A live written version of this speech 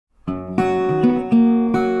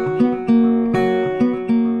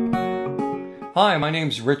Hi, my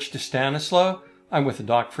name's Rich DiStanislao. I'm with the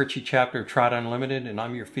Doc Fritchie chapter of Trout Unlimited, and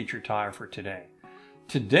I'm your featured tyer for today.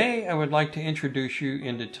 Today, I would like to introduce you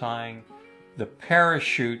into tying the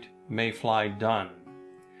parachute Mayfly Dun.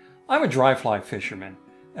 I'm a dry fly fisherman,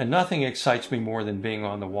 and nothing excites me more than being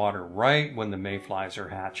on the water right when the mayflies are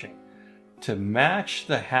hatching. To match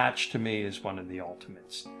the hatch to me is one of the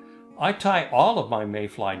ultimates. I tie all of my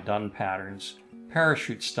Mayfly Dun patterns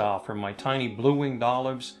parachute style, from my tiny blue-winged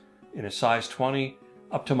olives in a size 20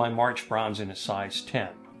 up to my March browns in a size 10.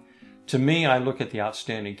 To me, I look at the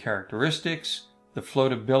outstanding characteristics, the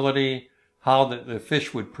floatability, how the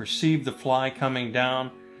fish would perceive the fly coming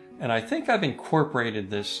down, and I think I've incorporated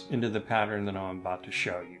this into the pattern that I'm about to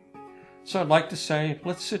show you. So I'd like to say,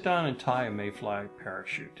 let's sit down and tie a mayfly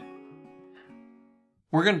parachute.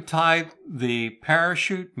 We're going to tie the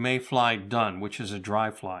parachute Mayfly Dun, which is a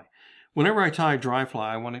dry fly. Whenever I tie a dry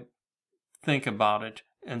fly, I want to think about it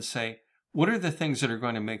and say, what are the things that are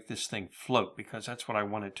going to make this thing float? Because that's what I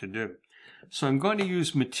want it to do. So I'm going to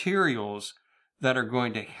use materials that are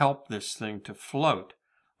going to help this thing to float.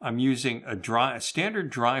 I'm using a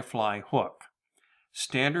standard dry fly hook,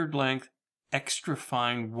 standard length, extra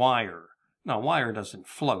fine wire. Now, wire doesn't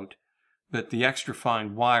float, but the extra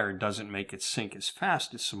fine wire doesn't make it sink as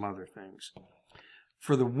fast as some other things.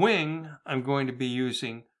 For the wing, I'm going to be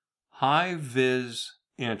using Hi-Viz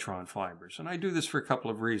antron fibers, and I do this for a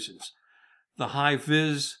couple of reasons. The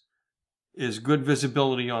Hi-Viz is good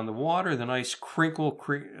visibility on the water. The nice crinkle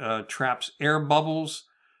traps air bubbles,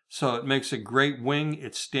 so it makes a great wing.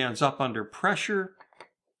 It stands up under pressure.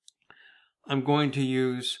 I'm going to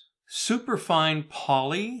use superfine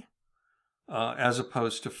poly as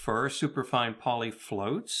opposed to fur. Superfine poly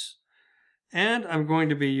floats. And I'm going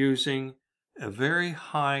to be using a very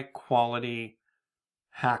high quality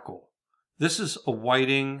hackle. This is a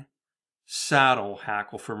whiting saddle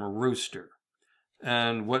hackle from a rooster.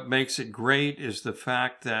 And what makes it great is the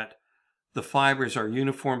fact that the fibers are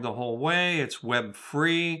uniform the whole way. It's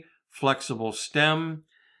web-free, flexible stem,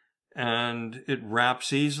 and it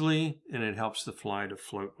wraps easily, and it helps the fly to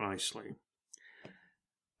float nicely.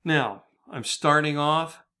 Now, I'm starting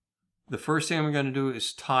off. The first thing I'm going to do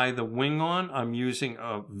is tie the wing on. I'm using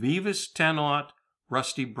a Veevus 10-aught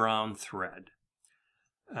rusty brown thread.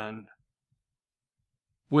 And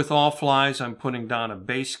with all flies, I'm putting down a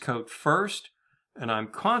base coat first, and I'm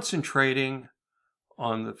concentrating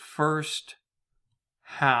on the first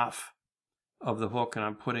half of the hook, and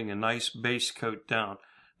I'm putting a nice base coat down.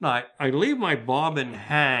 Now, I leave my bobbin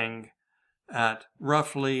hang at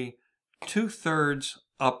roughly 2/3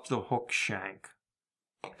 up the hook shank.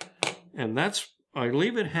 And I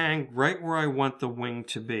leave it hang right where I want the wing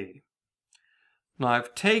to be. Now,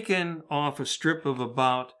 I've taken off a strip of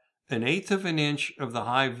about 1/8 of an inch of the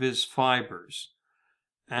Hi-Viz fibers,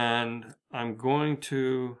 and I'm going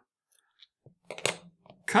to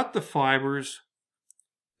cut the fibers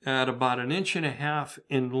at about 1.5 inches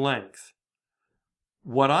in length.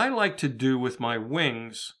 What I like to do with my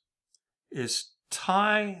wings is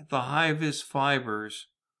tie the Hi-Viz fibers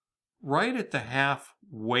right at the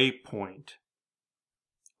halfway point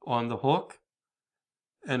on the hook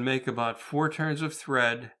and make about 4 turns of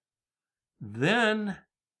thread. Then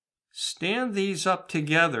stand these up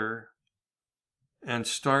together and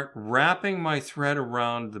start wrapping my thread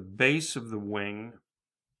around the base of the wing.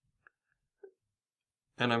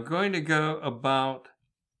 And I'm going to go about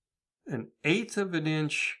 1/8 of an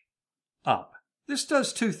inch up. This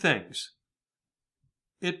does two things.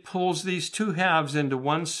 It pulls these two halves into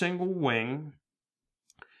one single wing,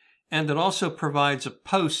 and it also provides a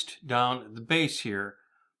post down at the base here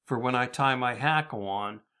for when I tie my hackle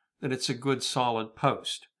on, that it's a good solid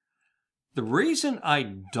post. The reason I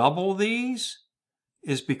double these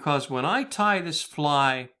is because when I tie this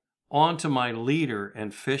fly onto my leader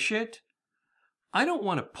and fish it, I don't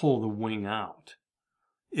want to pull the wing out.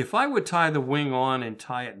 If I would tie the wing on and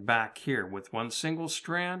tie it back here with one single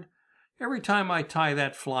strand, every time I tie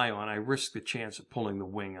that fly on, I risk the chance of pulling the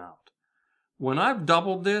wing out. When I've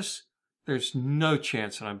doubled this, there's no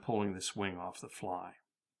chance that I'm pulling this wing off the fly.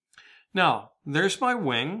 Now, there's my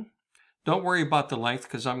wing. Don't worry about the length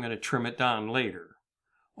because I'm going to trim it down later.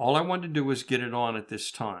 All I want to do is get it on at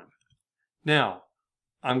this time. Now,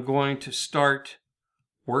 I'm going to start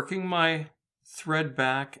working my thread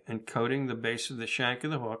back and coating the base of the shank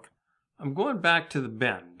of the hook. I'm going back to the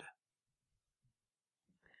bend.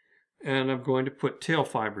 And I'm going to put tail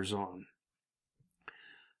fibers on.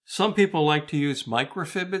 Some people like to use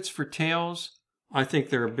microfibbits for tails. I think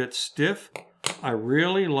they're a bit stiff. I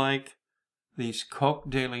really like these Coq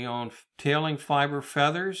de Leon tailing fiber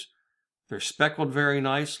feathers. They're speckled very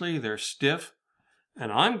nicely. They're stiff.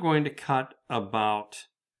 And I'm going to cut about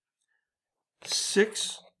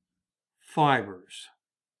 6 fibers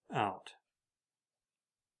out.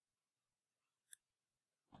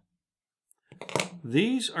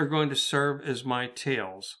 These are going to serve as my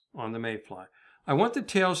tails on the mayfly. I want the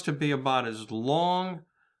tails to be about as long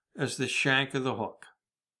as the shank of the hook.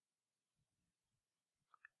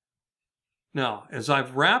 Now, as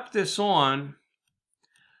I've wrapped this on,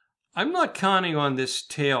 I'm not counting on this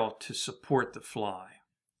tail to support the fly.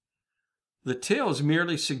 The tail is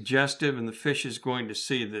merely suggestive, and the fish is going to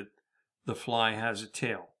see that the fly has a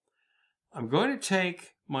tail. I'm going to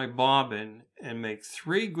take my bobbin and make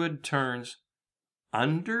 3 good turns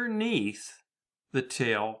underneath the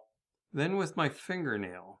tail. Then with my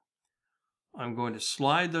fingernail, I'm going to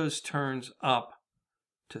slide those turns up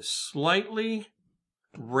to slightly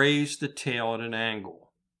raise the tail at an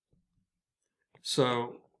angle.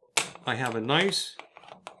 So I have a nice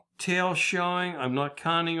tail showing. I'm not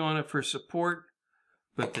counting on it for support,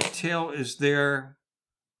 but the tail is there,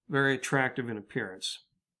 very attractive in appearance.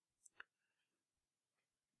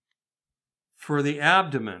 For the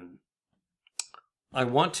abdomen, I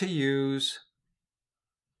want to use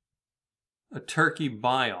a turkey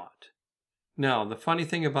biot. Now, the funny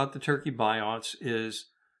thing about the turkey biots is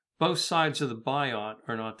both sides of the biot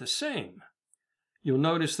are not the same. You'll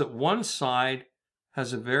notice that one side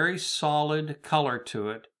has a very solid color to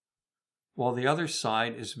it, while the other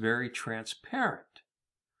side is very transparent.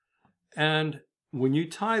 And when you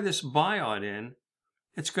tie this biot in,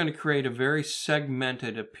 it's going to create a very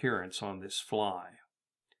segmented appearance on this fly.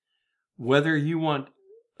 Whether you want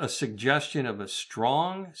a suggestion of a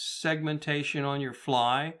strong segmentation on your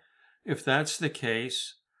fly, if that's the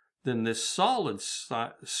case, then this solid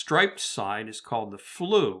striped side is called the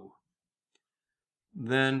flue.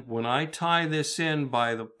 Then when I tie this in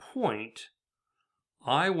by the point,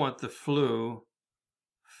 I want the flue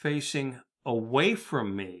facing away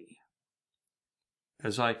from me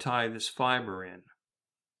as I tie this fiber in.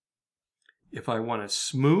 If I want a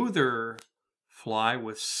smoother fly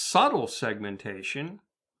with subtle segmentation,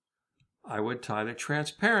 I would tie the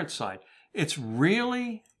transparent side. It's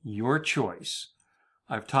really your choice.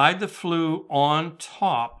 I've tied the flue on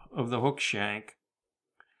top of the hook shank,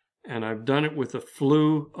 and I've done it with the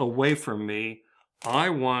flue away from me. I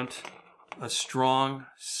want a strong,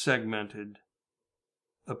 segmented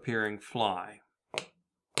appearing fly.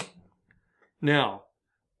 Now,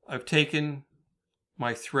 I've taken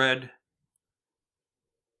my thread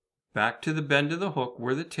back to the bend of the hook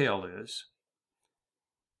where the tail is,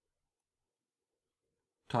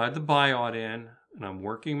 tied the biot in, and I'm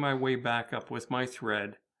working my way back up with my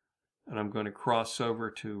thread, and I'm going to cross over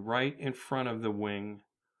to right in front of the wing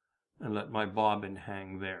and let my bobbin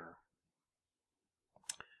hang there.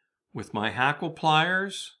 With my hackle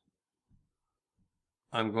pliers,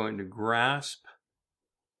 I'm going to grasp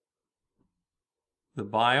the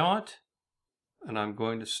biot, and I'm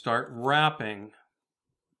going to start wrapping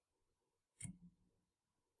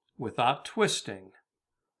without twisting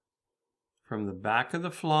from the back of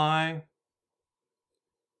the fly.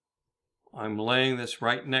 I'm laying this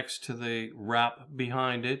right next to the wrap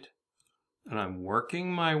behind it, and I'm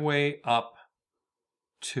working my way up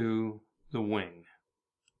to the wing.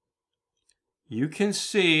 You can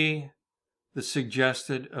see the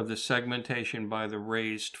suggested of the segmentation by the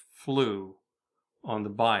raised flue on the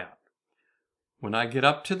biot. When I get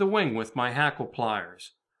up to the wing with my hackle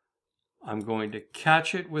pliers, I'm going to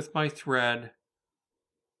catch it with my thread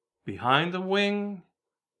behind the wing,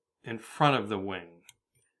 in front of the wing,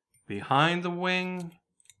 behind the wing,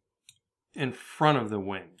 in front of the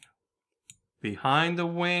wing, behind the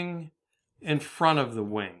wing, in front of the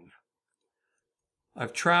wing.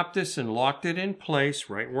 I've trapped this and locked it in place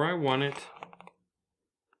right where I want it.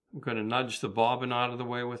 I'm going to nudge the bobbin out of the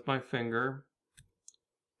way with my finger,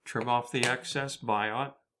 trim off the excess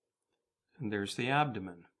biot, and there's the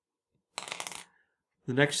abdomen.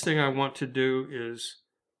 The next thing I want to do is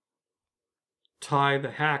tie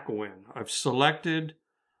the hackle in. I've selected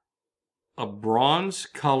a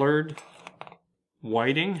bronze-colored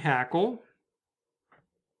whiting hackle.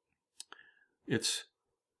 It's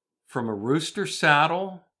from a rooster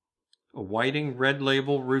saddle, a whiting red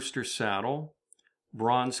label rooster saddle,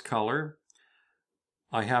 bronze color.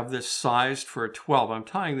 I have this sized for a 12. I'm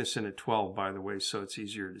tying this in a 12, by the way, so it's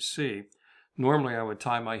easier to see. Normally I would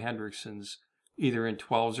tie my Hendricksons either in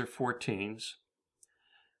 12s or 14s.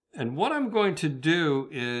 And what I'm going to do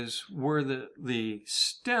is where the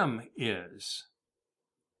stem is,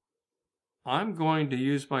 I'm going to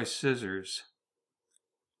use my scissors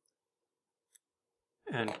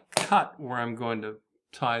and cut where I'm going to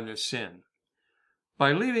tie this in.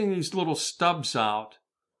 by leaving these little stubs out,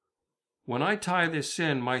 when I tie this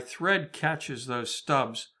in, my thread catches those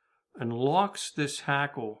stubs and locks this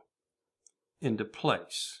hackle into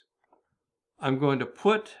place. I'm going to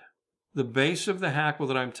put the base of the hackle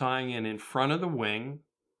that I'm tying in front of the wing,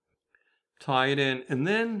 tie it in, and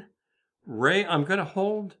then I'm going to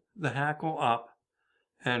hold the hackle up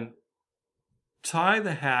and tie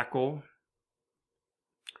the hackle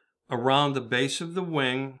around the base of the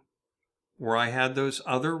wing where I had those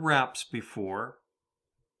other wraps before,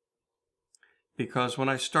 because when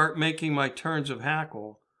I start making my turns of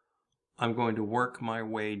hackle, I'm going to work my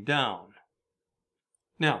way down.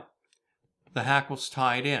 Now, the hackle's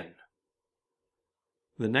tied in.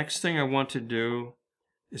 The next thing I want to do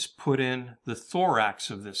is put in the thorax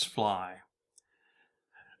of this fly.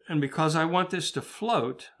 And because I want this to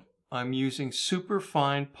float, I'm using super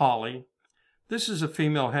fine poly. This is a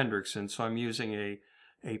female Hendrickson, so I'm using a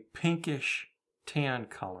pinkish tan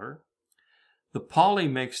color. The poly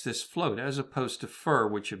makes this float as opposed to fur,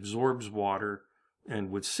 which absorbs water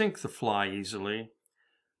and would sink the fly easily.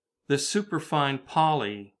 This superfine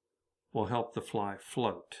poly will help the fly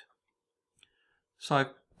float. So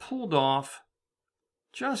I've pulled off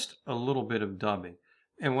just a little bit of dubbing.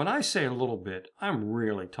 And when I say a little bit, I'm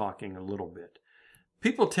really talking a little bit.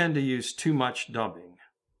 People tend to use too much dubbing.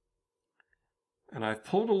 And I've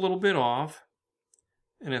pulled a little bit off.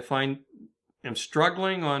 And if I am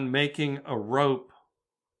struggling on making a rope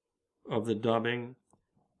of the dubbing,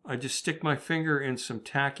 I just stick my finger in some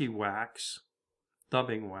tacky wax,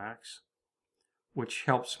 dubbing wax, which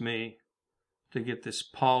helps me to get this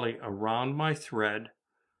poly around my thread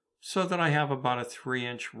so that I have about a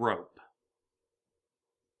 3-inch rope.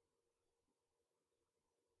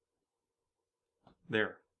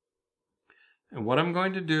 There. And what I'm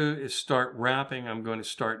going to do is start wrapping. I'm going to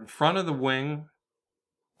start in front of the wing,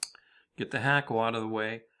 get the hackle out of the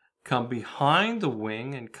way, come behind the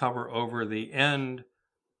wing and cover over the end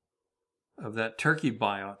of that turkey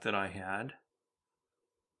biot that I had.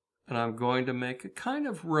 And I'm going to make a kind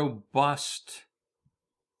of robust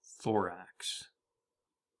thorax.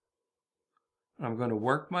 I'm going to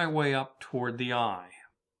work my way up toward the eye.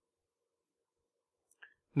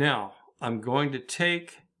 Now, I'm going to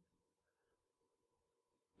take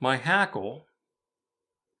my hackle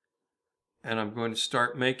and I'm going to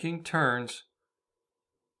start making turns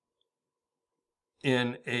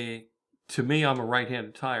in to me, I'm a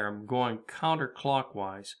right-handed tyer. I'm going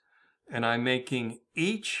counterclockwise and I'm making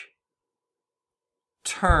each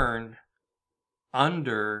turn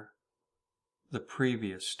under the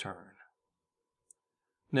previous turn.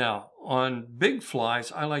 Now, on big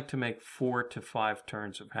flies, I like to make 4 to 5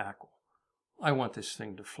 turns of hackle. I want this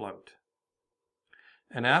thing to float.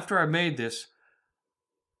 And after I made this,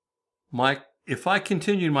 if I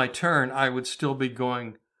continued my turn, I would still be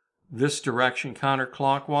going this direction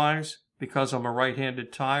counterclockwise because I'm a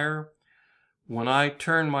right-handed tyer. When I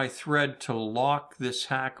turn my thread to lock this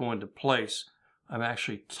hackle into place, I'm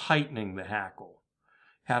actually tightening the hackle.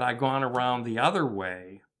 Had I gone around the other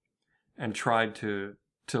way and tried to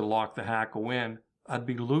lock the hackle in, I'd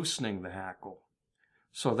be loosening the hackle.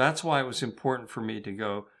 So that's why it was important for me to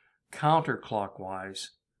go counterclockwise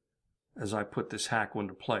as I put this hackle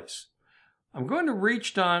into place. I'm going to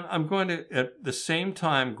reach down, I'm going to at the same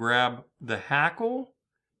time grab the hackle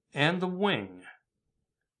and the wing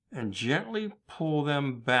and gently pull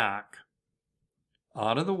them back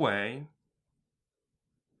out of the way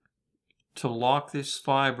to lock this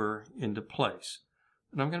fiber into place.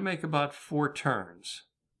 And I'm going to make about 4 turns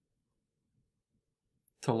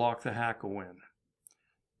to lock the hackle in.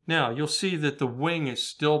 Now you'll see that the wing is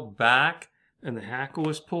still back and the hackle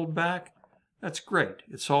is pulled back. That's great.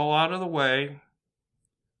 It's all out of the way.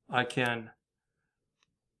 I can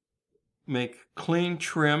make clean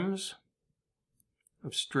trims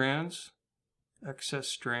of strands, excess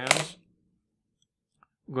strands.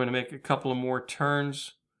 I'm going to make a couple of more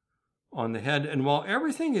turns on the head. And while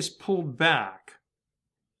everything is pulled back,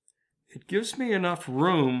 it gives me enough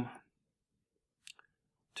room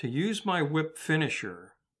to use my whip finisher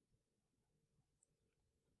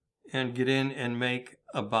and get in and make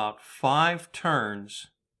about 5 turns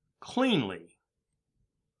cleanly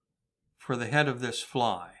for the head of this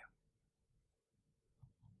fly.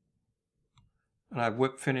 And I've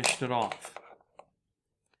whip finished it off.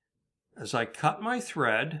 As I cut my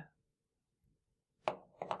thread,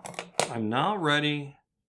 I'm now ready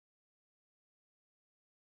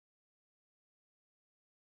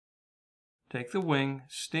to take the wing,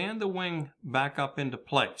 stand the wing back up into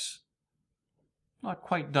place. Not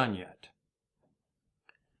quite done yet.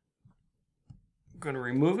 I'm going to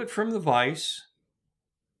remove it from the vise,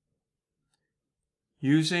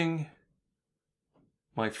 using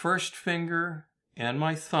my first finger and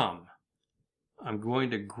my thumb, I'm going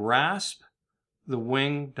to grasp the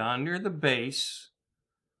wing down near the base,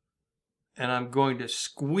 and I'm going to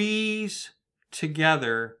squeeze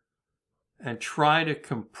together and try to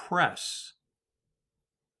compress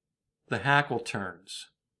the hackle turns.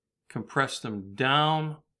 Compress them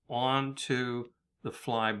down onto the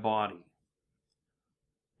fly body.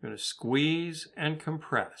 I'm going to squeeze and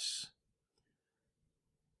compress.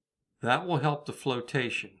 That will help the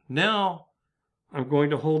flotation. Now, I'm going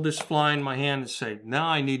to hold this fly in my hand and say, now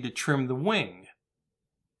I need to trim the wing.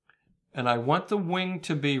 And I want the wing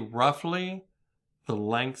to be roughly the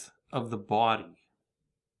length of the body.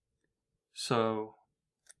 So,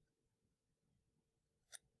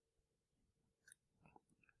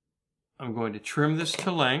 I'm going to trim this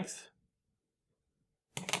to length.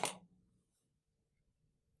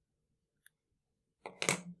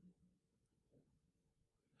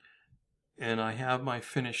 And I have my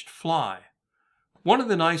finished fly. One of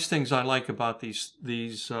the nice things I like about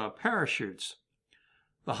these parachutes,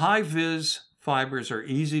 the Hi-Viz fibers are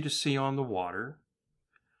easy to see on the water.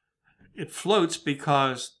 It floats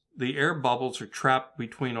because the air bubbles are trapped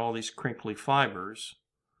between all these crinkly fibers.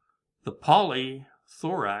 The poly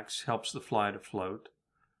thorax helps the fly to float.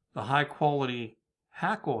 The high quality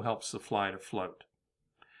hackle helps the fly to float.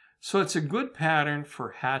 So it's a good pattern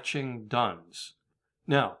for hatching duns.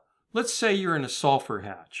 Now, let's say you're in a sulfur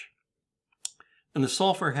hatch. And the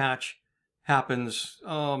sulfur hatch happens,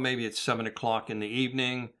 maybe it's 7 o'clock in the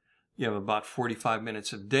evening. You have about 45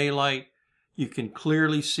 minutes of daylight. You can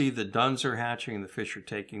clearly see the duns are hatching and the fish are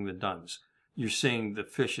taking the duns. You're seeing the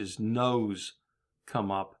fish's nose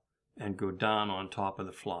come up and go down on top of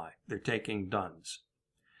the fly. They're taking duns.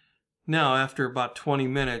 Now, after about 20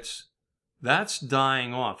 minutes, that's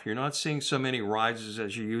dying off. You're not seeing so many rises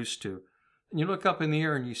as you used to. And you look up in the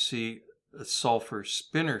air and you see a sulfur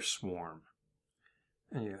spinner swarm.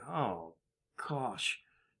 And you, oh gosh,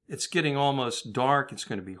 it's getting almost dark. It's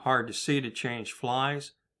going to be hard to see to change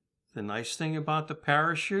flies. The nice thing about the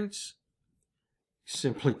parachutes,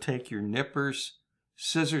 simply take your nippers,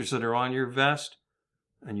 scissors that are on your vest,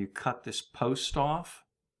 and you cut this post off,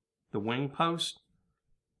 the wing post,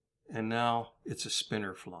 and now it's a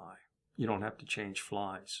spinner fly. You don't have to change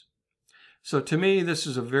flies. So to me, this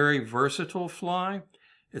is a very versatile fly.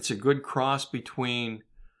 It's a good cross between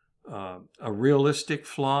a realistic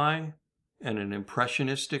fly and an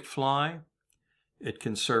impressionistic fly. It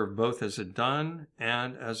can serve both as a dun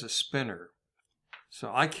and as a spinner.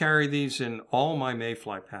 So I carry these in all my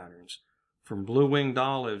mayfly patterns, from blue-winged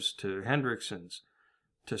olives to Hendricksons,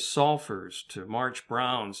 to sulfurs, to March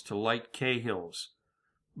Browns, to light Cahills,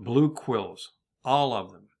 blue quills, all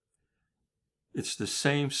of them. It's the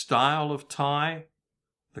same style of tie.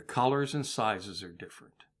 The colors and sizes are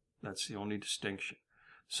different. That's the only distinction.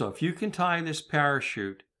 So if you can tie this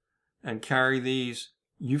parachute and carry these,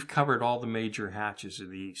 you've covered all the major hatches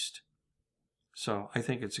of the East. So I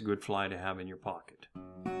think it's a good fly to have in your pocket.